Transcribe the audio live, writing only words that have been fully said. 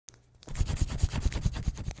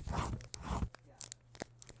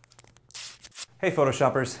Hey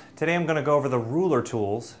Photoshoppers, today I'm going to go over the ruler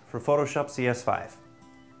tools for Photoshop CS5.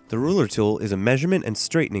 The ruler tool is a measurement and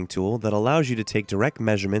straightening tool that allows you to take direct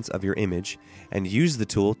measurements of your image and use the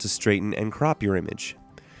tool to straighten and crop your image.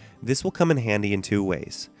 This will come in handy in two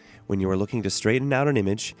ways: when you are looking to straighten out an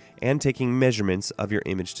image and taking measurements of your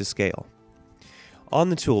image to scale. On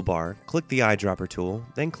the toolbar, click the eyedropper tool,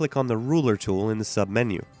 then click on the ruler tool in the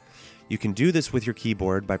submenu. You can do this with your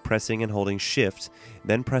keyboard by pressing and holding Shift,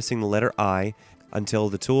 then pressing the letter I until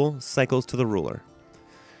the tool cycles to the ruler.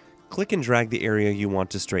 Click and drag the area you want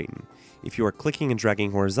to straighten. If you are clicking and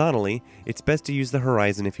dragging horizontally, it's best to use the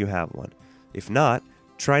horizon if you have one. If not,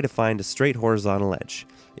 try to find a straight horizontal edge.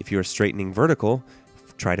 If you are straightening vertical,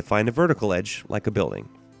 try to find a vertical edge, like a building.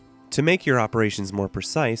 To make your operations more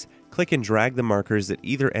precise, click and drag the markers at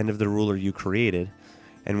either end of the ruler you created,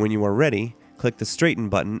 and when you are ready, click the Straighten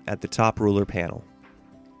button at the top ruler panel.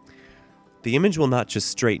 The image will not just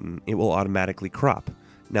straighten, it will automatically crop.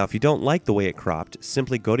 Now if you don't like the way it cropped,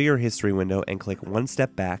 simply go to your history window and click one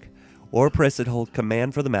step back, or press and hold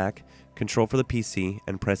Command for the Mac, Control for the PC,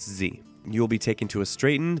 and press Z. You will be taken to a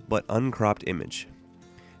straightened but uncropped image.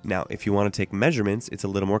 Now if you want to take measurements, it's a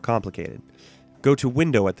little more complicated. Go to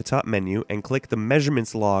Window at the top menu and click the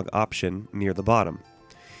Measurements Log option near the bottom.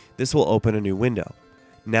 This will open a new window.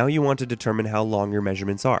 Now you want to determine how long your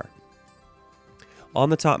measurements are. On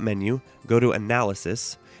the top menu, go to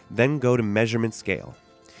Analysis, then go to Measurement Scale.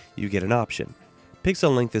 You get an option.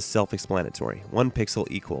 Pixel length is self-explanatory. 1 pixel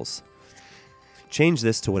equals. Change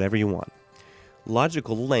this to whatever you want.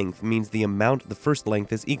 Logical length means the amount the first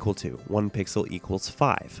length is equal to. 1 pixel equals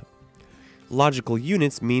 5. Logical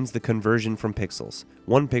units means the conversion from pixels.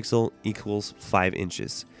 1 pixel equals 5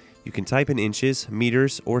 inches. You can type in inches,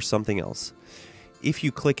 meters, or something else. If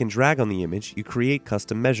you click and drag on the image, you create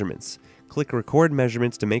custom measurements. Click Record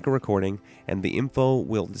Measurements to make a recording, and the info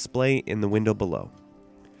will display in the window below.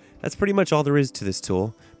 That's pretty much all there is to this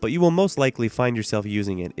tool, but you will most likely find yourself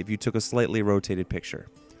using it if you took a slightly rotated picture.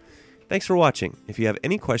 Thanks for watching. If you have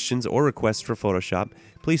any questions or requests for Photoshop,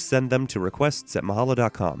 please send them to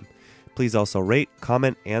requests@mahalo.com. Please also rate,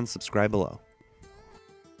 comment, and subscribe below.